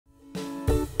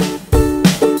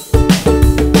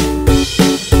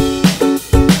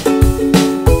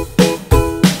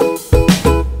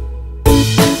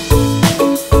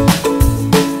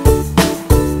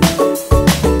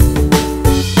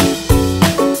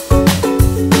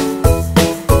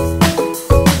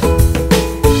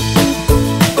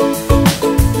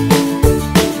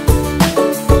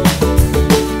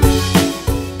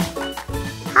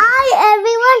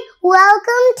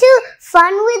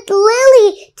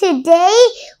today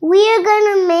we are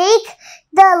gonna make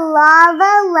the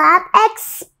lava lamp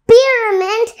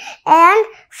experiment and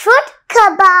fruit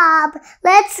kebab.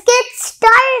 Let's get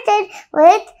started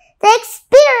with the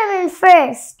experiment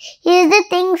first. Here's the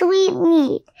things we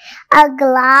need: a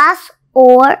glass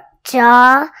or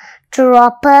jar,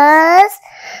 droppers,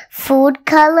 food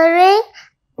coloring,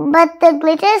 but the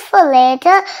glitter is for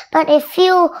later, but if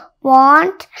you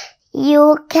want,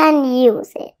 you can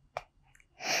use it.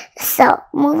 So,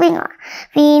 moving on.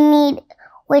 We need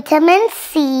vitamin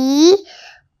C,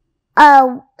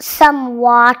 some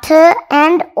water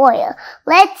and oil.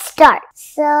 Let's start.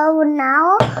 So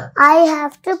now I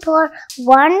have to pour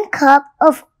 1 cup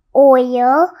of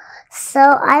oil. So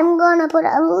I'm gonna put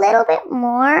a little bit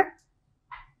more.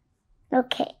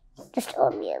 Okay, just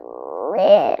only a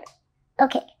little.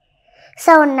 Okay.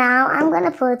 So now I'm going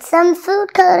to put some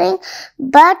food coloring,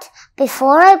 but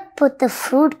before I put the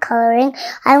food coloring,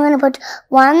 I'm going to put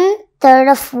 1/3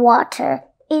 of water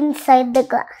inside the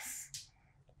glass.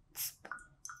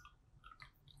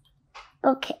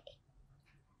 Okay,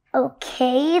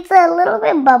 it's a little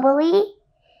bit bubbly,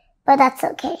 but that's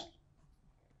okay.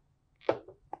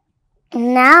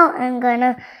 Now I'm going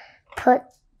to put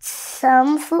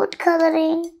some food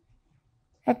coloring.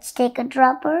 Let's take a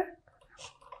dropper.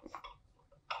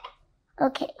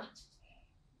 Okay,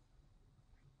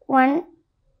 1,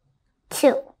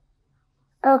 2.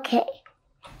 Okay,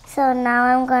 so now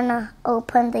I'm gonna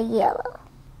open the yellow.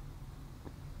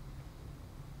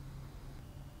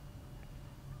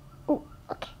 Ooh,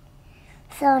 okay,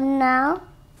 so now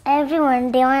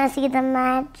everyone, they wanna see the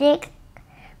magic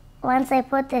once I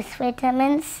put this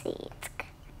vitamin C.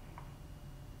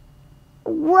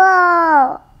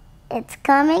 Whoa, it's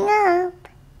coming up.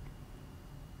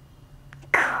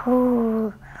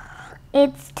 Cool.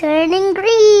 It's turning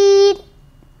green.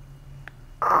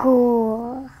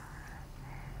 Cool.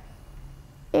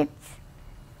 It's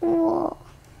whoa.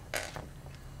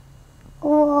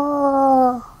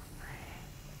 Whoa.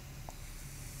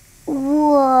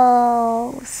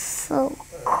 Whoa. So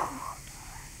cool.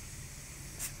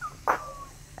 So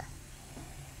cool.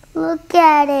 Look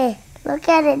at it. Look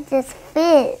at it just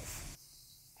fizz.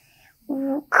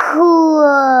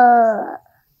 Cool.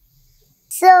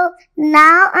 So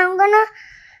now I'm gonna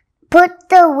put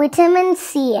the vitamin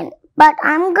C in, but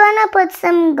I'm gonna put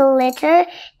some glitter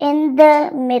in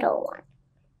the middle one.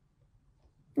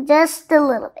 Just a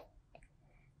little bit,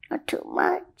 not too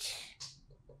much.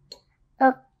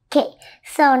 Okay,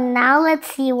 so now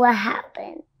let's see what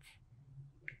happens.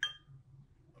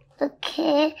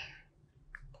 Okay,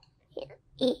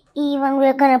 even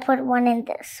we're gonna put one in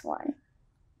this one.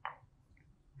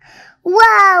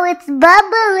 Wow, it's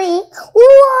bubbling.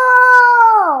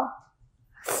 Whoa!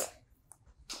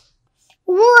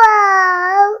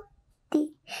 Wow!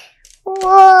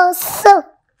 Whoa, so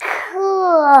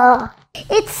cool.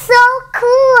 It's so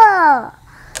cool.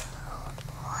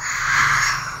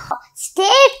 Wow.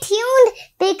 Stay tuned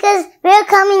because we're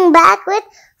coming back with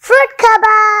fruit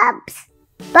kebabs.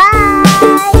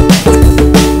 Bye!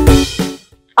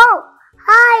 Oh!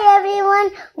 Hi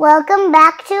everyone, welcome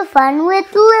back to Fun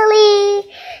with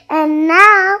Lily. And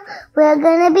now we're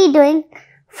gonna be doing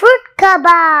fruit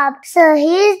kebab. So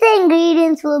here's the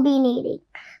ingredients we'll be needing.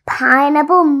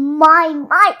 Pineapple, my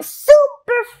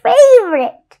super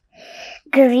favorite.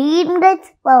 Green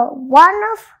bits, well, one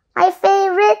of my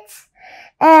favorites.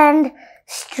 And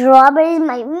strawberries,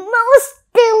 my most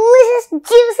delicious,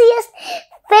 juiciest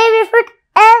favorite fruit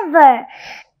ever.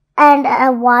 And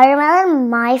a watermelon,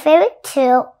 my favorite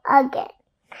too, again.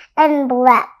 And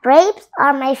black grapes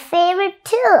are my favorite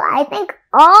too. I think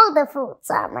all the fruits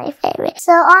are my favorite.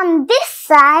 So on this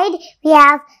side, we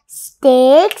have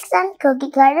sticks and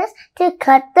cookie cutters to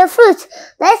cut the fruits.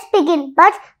 Let's begin.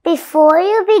 But before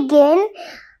you begin,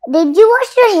 did you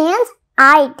wash your hands?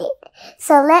 I did.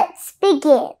 So let's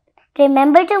begin.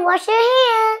 Remember to wash your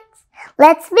hands.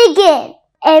 Let's begin.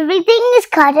 Everything is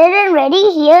cutted and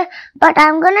ready here, but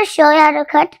I'm going to show you how to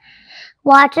cut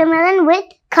watermelon with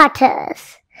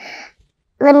cutters.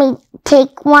 Let me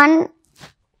take one,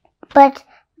 but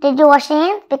did you wash your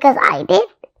hands? Because I did.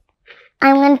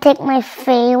 I'm going to take my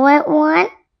favorite one.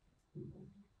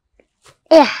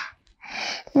 Yeah.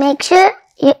 Make sure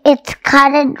it's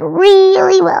cutted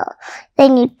really well.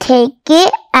 Then you take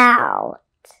it out.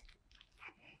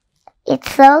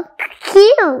 It's so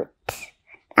cute.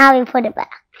 Now we put it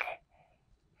back.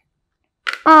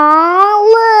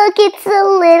 Oh, look, it's a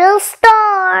little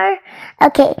star.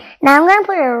 Okay, now I'm going to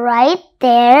put it right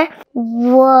there.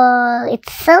 Whoa,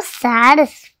 it's so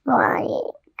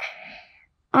satisfying.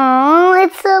 Oh,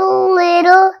 it's a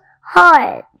little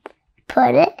hard.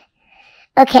 Put it.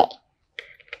 Okay,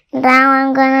 Now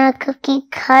I'm gonna cookie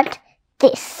cut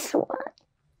this one.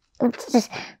 Let's just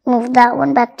move that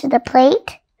one back to the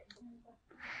plate.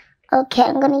 Okay,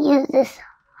 I'm gonna use this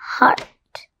heart.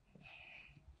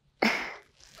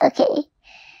 Okay,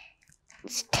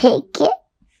 let's take it.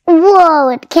 Whoa,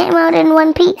 it came out in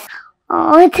one piece.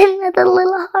 Oh, it's another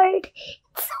little heart.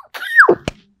 It's so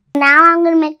cute. Now I'm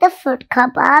gonna make the fruit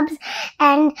kebabs,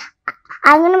 and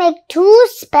I'm gonna make 2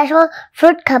 special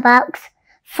fruit kebabs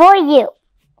for you.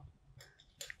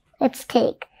 Let's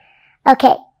take.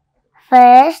 Okay,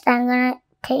 first I'm gonna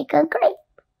take a grape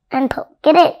and poke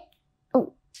it in.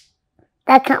 Ooh,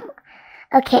 that come.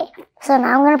 Okay, so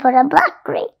now I'm gonna put a black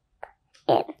grape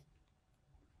in.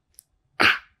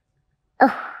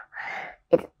 Oh,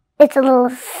 it's a little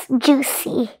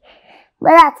juicy, but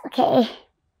that's okay.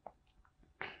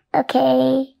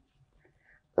 Okay,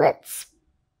 let's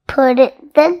put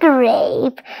the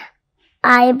grape.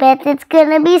 I bet it's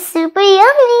gonna be super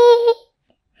yummy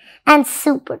and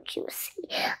super juicy.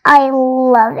 I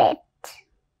love it.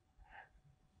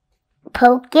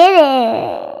 Poke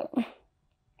it in.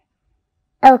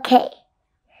 Okay,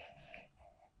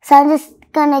 so I'm just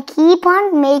gonna keep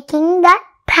on making that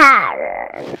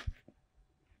pattern.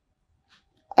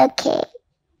 Okay.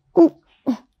 Ooh,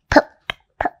 poke,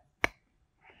 poke.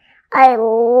 I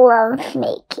love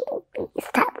making these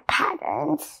type of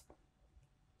patterns.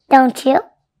 Don't you?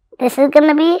 This is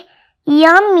gonna be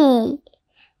yummy.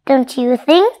 Don't you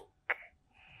think?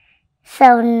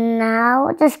 So now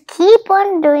just keep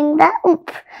on doing that.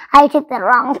 Oop, I took the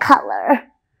wrong color.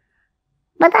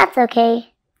 But that's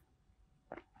okay.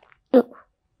 Ooh.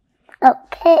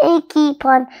 Okay, keep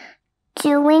on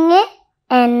doing it.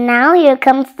 And now here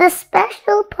comes the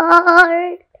special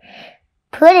part.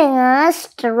 Putting a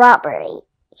strawberry.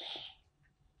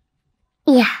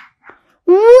 Yeah.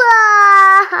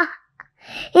 Wow!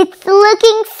 It's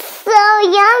looking so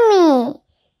yummy.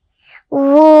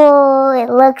 Whoa, it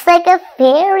looks like a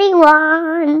fairy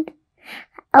wand.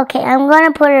 Okay, I'm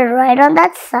going to put it right on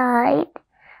that side.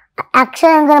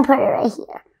 Actually, I'm going to put it right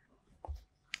here.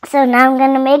 So now I'm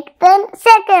going to make the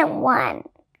second one.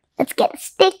 Let's get a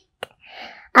stick.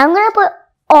 I'm going to put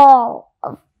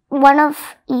one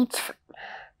of each.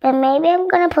 But maybe I'm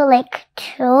going to put like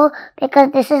 2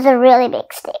 because this is a really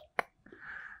big stick.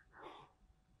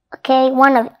 Okay,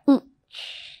 1 of each.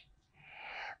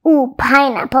 Ooh,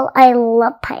 pineapple. I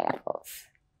love pineapples.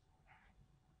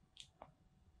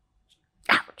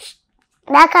 Ouch.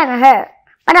 That kind of hurt,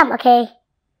 but I'm okay.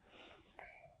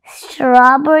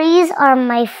 Strawberries are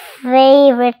my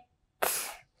favorite.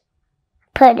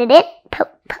 Put it in.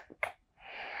 Poke, poke.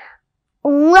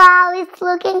 Wow, it's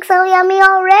looking so yummy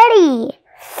already.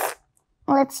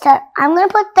 Let's start. I'm going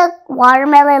to put the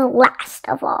watermelon last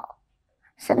of all,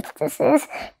 since this is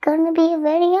going to be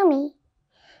very yummy.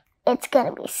 It's going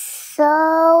to be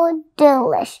so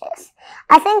delicious.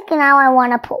 I think now I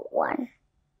want to put 1.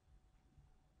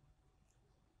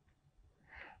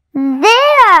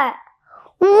 There!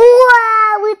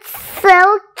 Wow, it's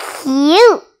so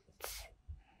cute.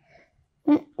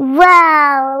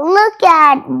 Wow, look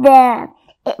at them.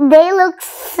 They look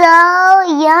so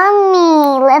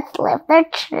yummy. Let's lift the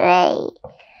tray.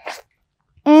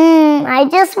 I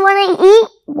just want to eat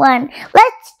one.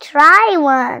 Let's try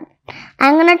one.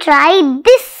 I'm going to try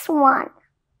this one.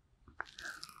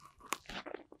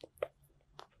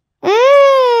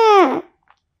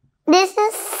 This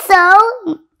is so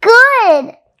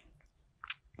good.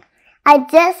 I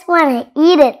just want to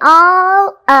eat it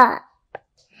all up.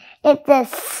 It is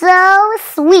so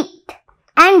sweet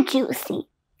and juicy.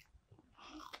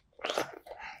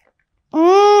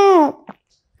 So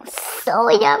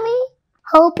yummy.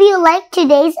 Hope you liked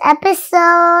today's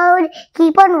episode.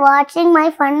 Keep on watching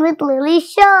my Fun with Lily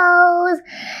shows.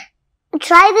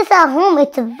 Try this at home.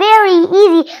 It's very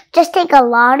easy. Just take a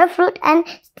lot of fruit and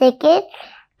stick it,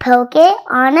 poke it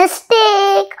on a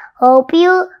stick. Hope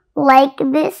you like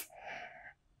this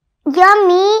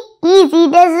yummy, easy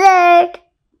dessert.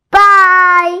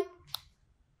 Bye.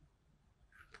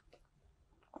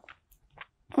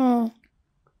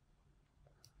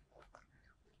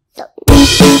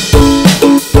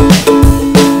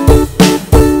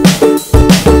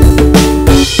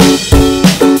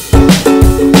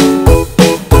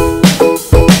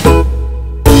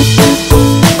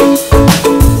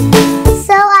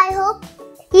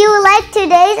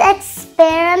 Today's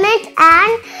experiment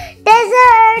and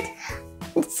dessert.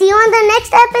 See you on the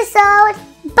next episode.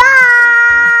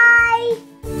 Bye!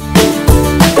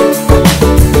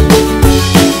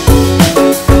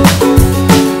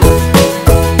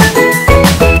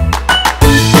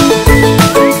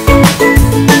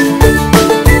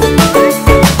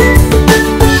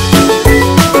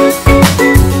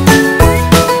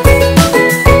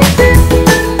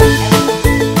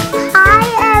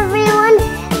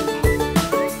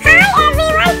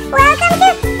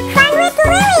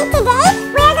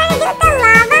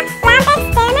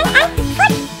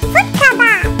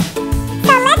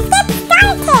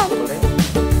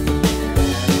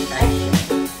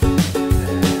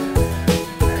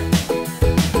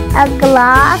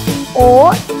 glass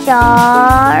or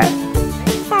jar.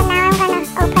 So now I'm gonna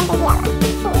open the yellow.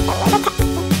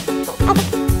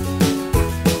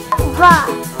 Wow.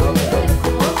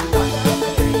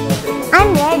 I'm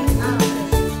ready.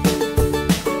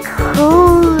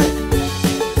 Cool.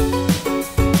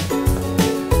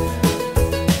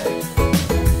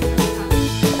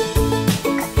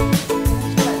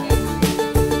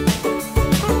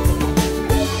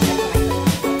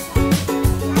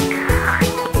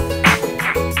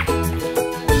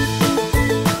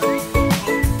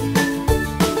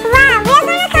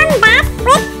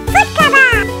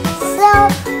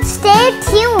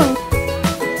 Tuned.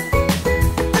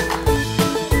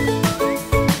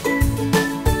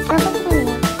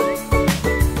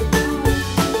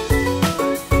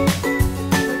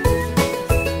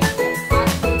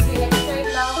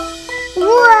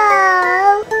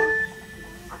 Wow!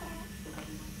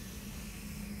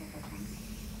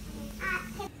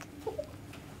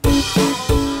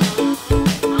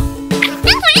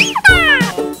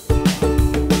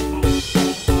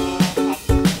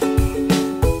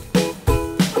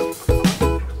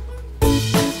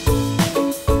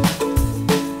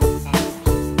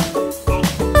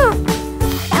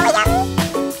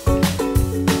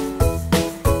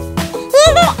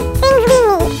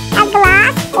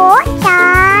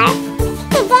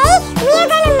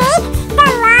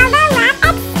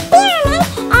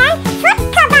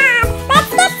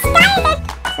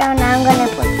 So now I'm gonna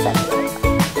put some.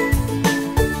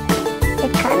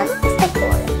 It kind of looks like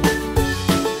water.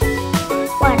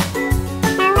 Water.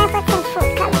 Now I'm gonna put some food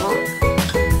coloring.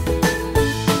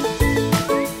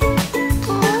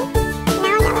 Okay.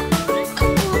 Now yellow. Mix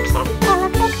it. It looks like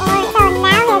orange. So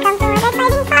now here comes the most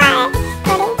exciting part.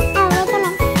 Putting a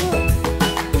vitamin C.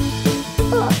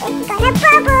 Ooh, it's gonna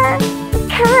bubble.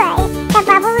 Cool. The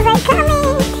bubbles are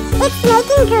coming. It's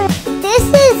making good. This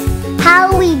is how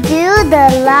we do the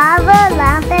lava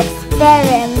lamp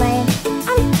experiment.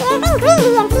 And here's the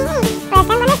ingredients we need. First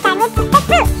I'm gonna start with the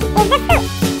fruit. Here's the fruit.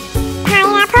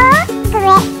 Pineapple,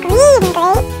 green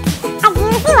grape, a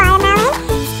juicy watermelon,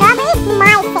 strawberry,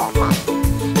 my favorite.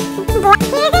 Here's the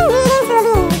ingredients we'll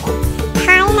be using.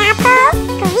 Pineapple,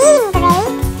 green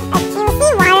grape, a juicy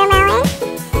watermelon,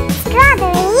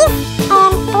 strawberries,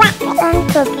 and blackberries. And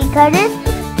cookie cutters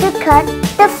to cut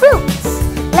the fruits.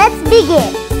 Let's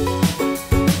begin.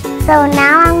 So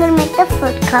now I'm going to make the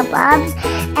fruit kebabs,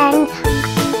 and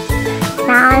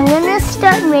now I'm going to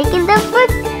start making the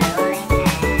fruit